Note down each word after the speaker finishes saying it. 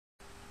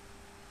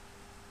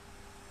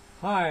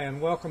Hi, and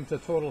welcome to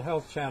Total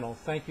Health Channel.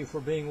 Thank you for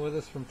being with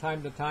us from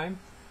time to time.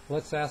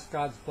 Let's ask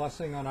God's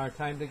blessing on our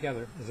time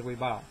together as we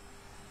bow.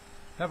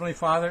 Heavenly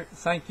Father,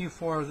 thank you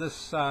for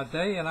this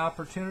day and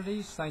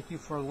opportunities. Thank you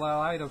for the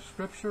light of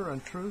Scripture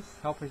and truth,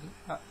 helping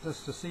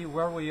us to see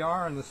where we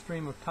are in the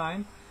stream of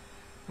time.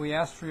 We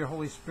ask for your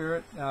Holy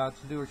Spirit to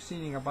do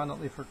exceeding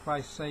abundantly for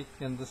Christ's sake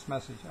in this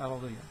message.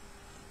 Hallelujah.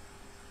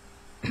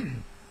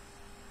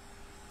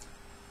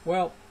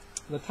 Well,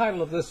 the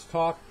title of this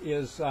talk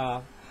is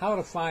How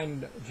to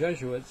Find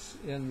Jesuits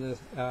in the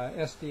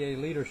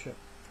SDA Leadership.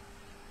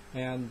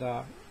 And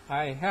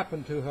I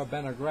happen to have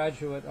been a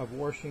graduate of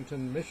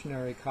Washington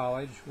Missionary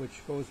College,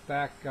 which goes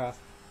back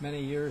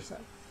many years,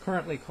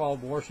 currently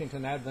called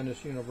Washington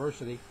Adventist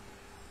University.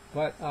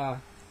 But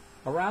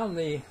around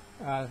the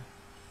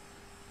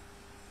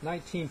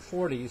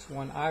 1940s,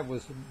 when I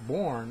was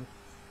born,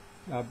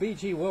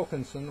 B.G.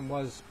 Wilkinson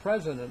was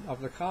president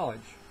of the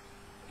college.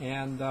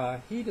 And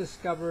he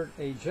discovered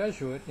a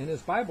Jesuit in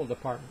his Bible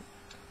department.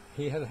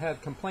 He had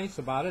had complaints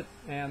about it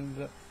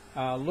and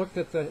looked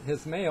at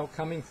his mail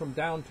coming from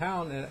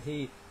downtown, and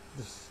he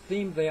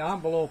steamed the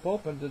envelope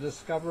open to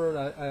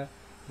discover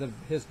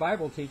his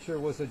Bible teacher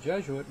was a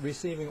Jesuit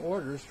receiving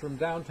orders from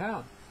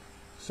downtown.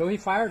 So he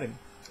fired him,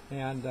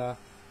 and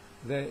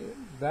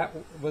that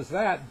was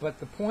that. But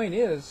the point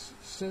is,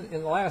 in the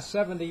last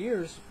 70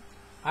 years,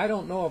 I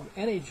don't know of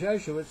any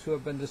Jesuits who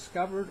have been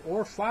discovered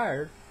or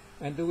fired.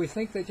 And do we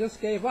think they just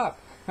gave up?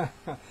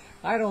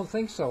 I don't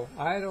think so.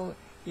 I don't.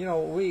 You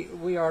know,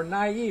 we are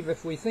naive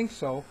if we think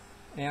so.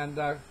 And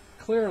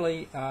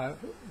clearly,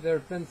 there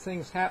have been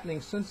things happening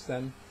since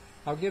then.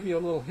 I'll give you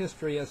a little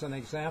history as an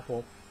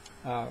example.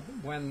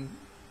 When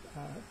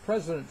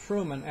President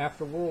Truman,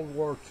 after World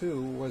War II,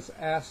 was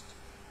asked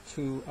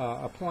to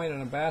appoint an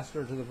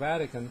ambassador to the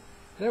Vatican,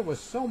 there was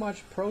so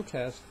much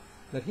protest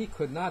that he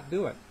could not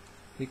do it,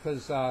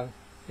 because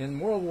in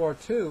World War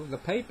II, the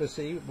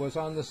papacy was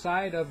on the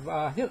side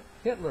of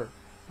Hitler.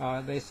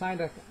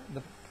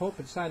 The Pope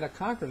had signed a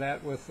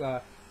concordat with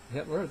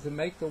Hitler to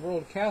make the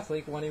world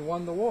Catholic when he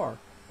won the war.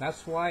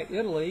 That's why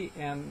Italy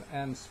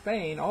and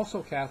Spain,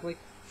 also Catholic,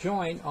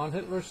 joined on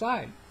Hitler's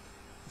side.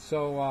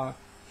 So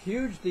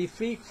huge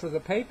defeat for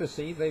the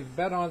papacy. They've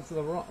bet on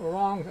the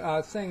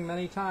wrong thing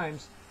many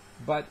times,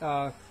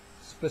 but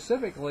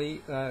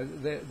specifically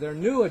their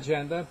new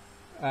agenda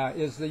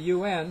is the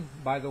UN,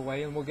 by the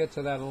way, and we'll get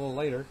to that a little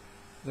later.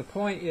 The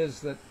point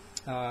is that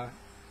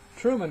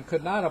Truman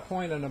could not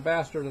appoint an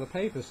ambassador to the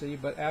papacy,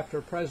 but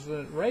after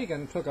President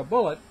Reagan took a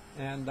bullet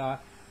and, a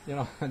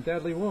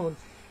deadly wound,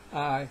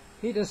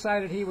 he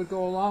decided he would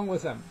go along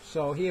with them.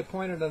 So he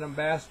appointed an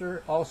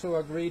ambassador, also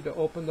agreed to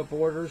open the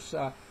borders,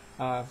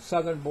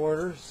 southern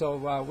borders.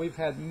 So we've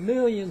had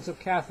millions of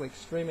Catholics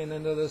streaming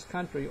into this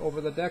country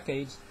over the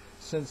decades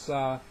since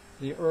the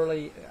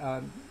early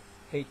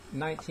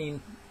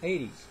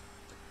 1980s.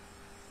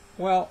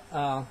 Well,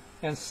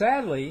 and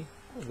sadly,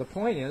 the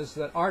point is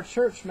that our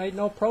church made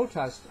no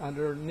protest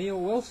under Neil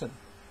Wilson.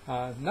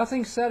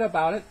 Nothing said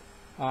about it.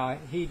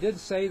 He did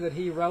say that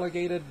he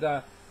relegated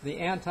the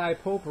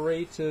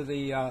anti-popery to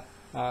the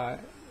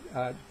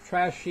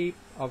trash heap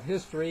of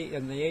history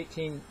in the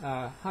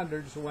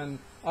 1800s, when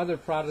other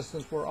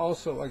Protestants were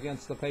also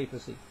against the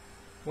papacy.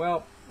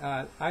 Well,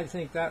 I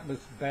think that was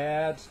a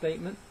bad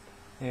statement,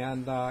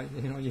 and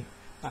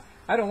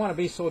I don't want to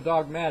be so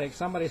dogmatic.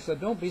 Somebody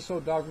said, don't be so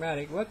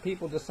dogmatic. Let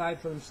people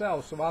decide for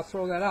themselves. So I'll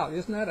throw that out.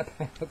 Isn't that a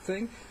bad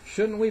thing?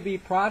 Shouldn't we be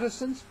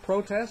Protestants?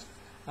 Protest?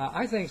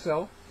 I think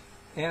so.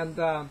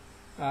 And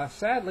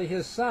sadly,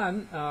 his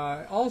son,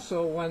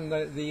 also when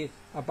the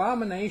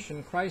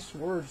abomination, Christ's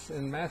words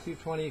in Matthew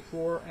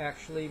 24,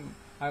 actually,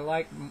 I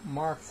like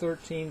Mark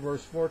 13,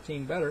 verse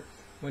 14 better,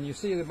 when you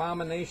see the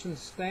abomination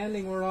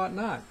standing where it ought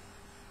not.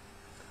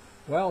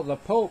 Well, the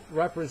Pope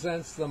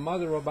represents the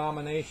mother of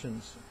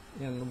abominations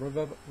in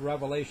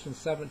Revelation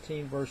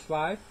 17, verse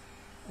 5.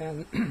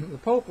 And the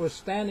Pope was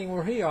standing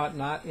where he ought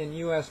not in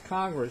U.S.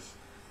 Congress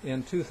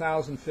in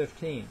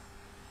 2015.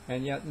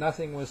 And yet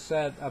nothing was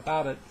said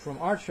about it from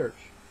our church.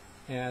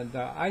 And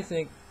I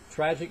think,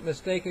 tragic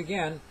mistake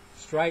again,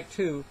 strike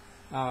two,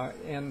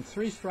 and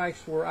 3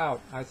 strikes were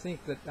out. I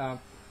think that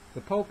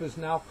the Pope is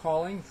now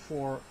calling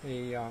for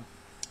a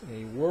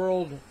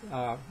world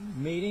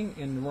meeting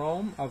in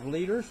Rome of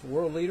leaders,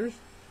 world leaders,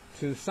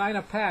 to sign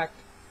a pact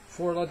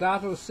for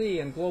Laudato Si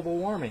and global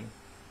warming.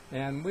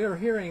 And we're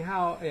hearing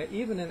how,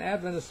 even in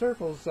Adventist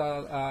circles,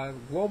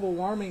 global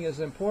warming is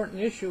an important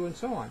issue and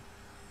so on.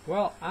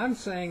 Well, I'm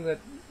saying that,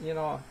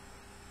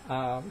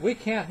 we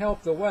can't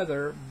help the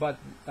weather, but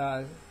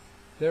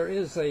there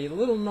is a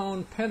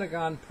little-known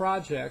Pentagon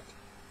project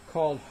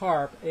called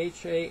HAARP,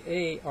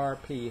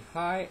 H-A-A-R-P,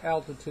 High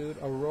Altitude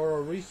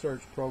Aurora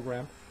Research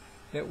Program.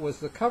 It was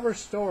the cover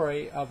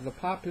story of the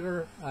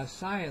popular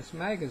Science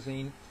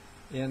magazine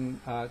in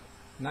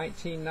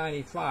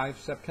 1995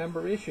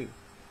 September issue,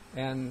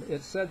 and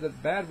it said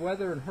that bad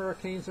weather and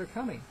hurricanes are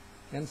coming.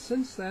 And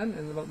since then,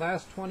 in the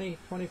last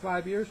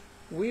 20-25 years,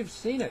 we've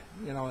seen it,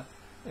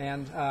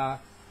 and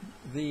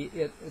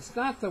it's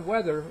not the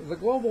weather. The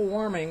global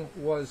warming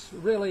was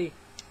really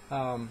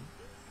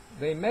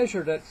they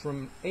measured it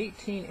from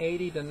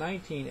 1880 to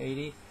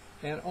 1980,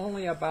 and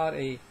only about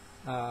a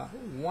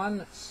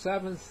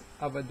 1/7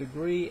 of a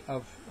degree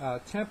of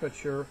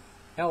temperature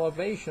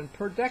elevation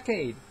per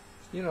decade.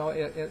 You know,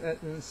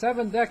 in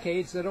 7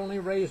 decades, it only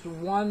raised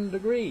 1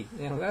 degree.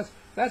 You know,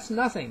 that's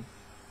nothing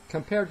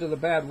compared to the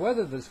bad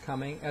weather that's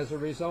coming as a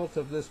result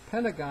of this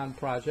Pentagon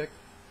project.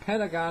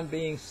 Pentagon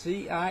being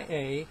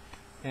CIA,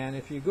 and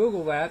if you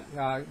Google that,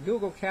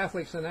 Google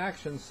Catholics in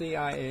Action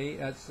CIA.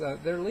 That's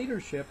their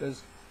leadership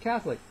is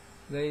Catholic.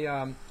 They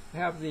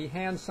have the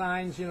hand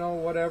signs, you know,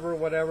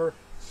 whatever,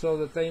 so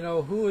that they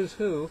know who is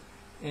who.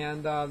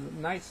 And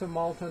Knights of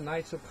Malta,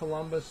 Knights of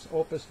Columbus,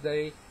 Opus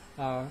Dei,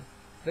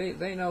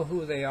 they know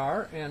who they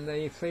are, and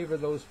they favor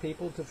those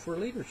people for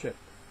leadership.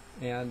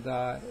 And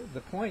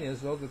the point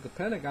is, though, that the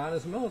Pentagon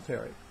is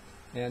military.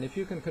 And if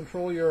you can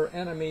control your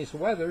enemy's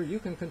weather, you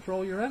can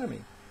control your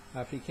enemy.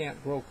 If he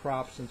can't grow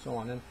crops and so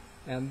on.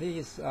 And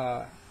these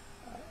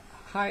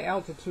high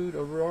altitude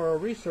aurora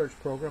research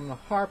program, the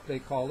HARP they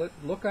call it,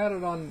 look at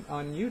it on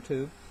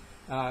YouTube,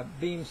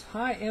 beams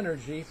high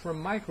energy from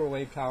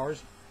microwave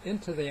towers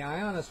into the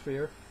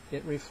ionosphere.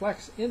 It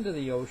reflects into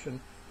the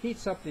ocean,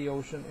 heats up the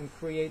ocean, and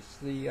creates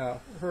the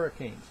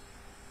hurricanes.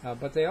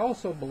 But they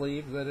also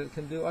believe that it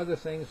can do other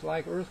things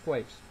like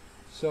earthquakes.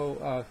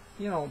 So,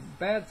 you know,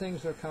 bad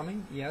things are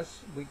coming. Yes,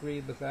 we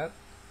agree with that.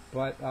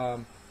 But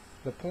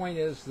the point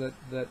is that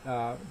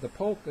the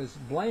Pope is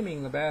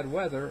blaming the bad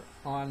weather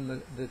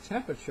on the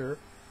temperature,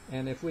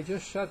 and if we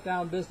just shut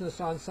down business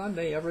on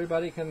Sunday,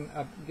 everybody can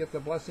get the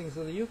blessings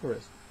of the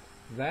Eucharist.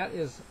 That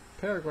is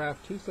paragraph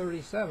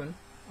 237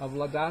 of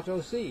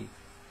Laudato Si.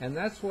 And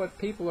that's what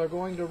people are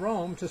going to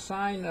Rome to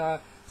sign.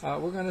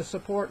 We're going to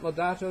support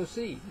Laudato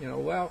Si. You know,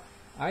 well,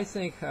 I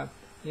think,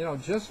 you know,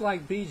 just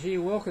like B.G.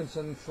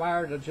 Wilkinson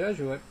fired a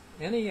Jesuit,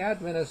 any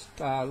Adventist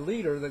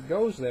leader that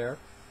goes there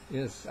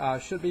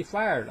should be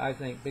fired, I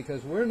think,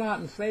 because we're not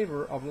in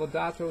favor of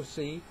Laudato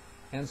Si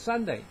and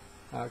Sunday.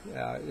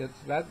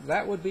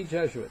 That would be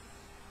Jesuit.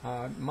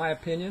 My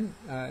opinion,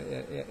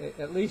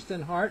 at least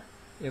in heart,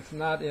 if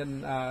not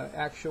in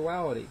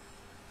actuality.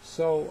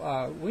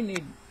 So we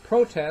need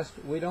protest.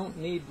 We don't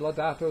need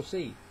Laudato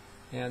Si.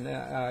 And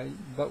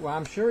but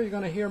I'm sure you're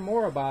going to hear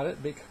more about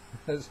it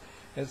because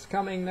it's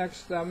coming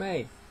next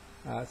May.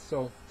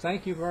 So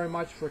thank you very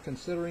much for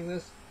considering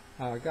this.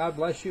 God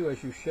bless you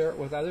as you share it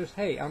with others.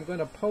 Hey, I'm going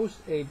to post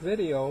a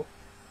video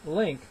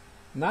link,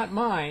 not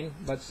mine,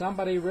 but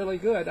somebody really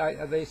good.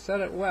 They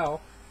said it well,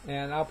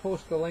 and I'll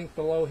post the link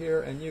below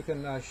here, and you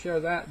can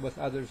share that with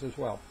others as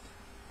well.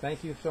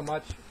 Thank you so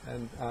much,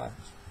 and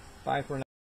bye for now.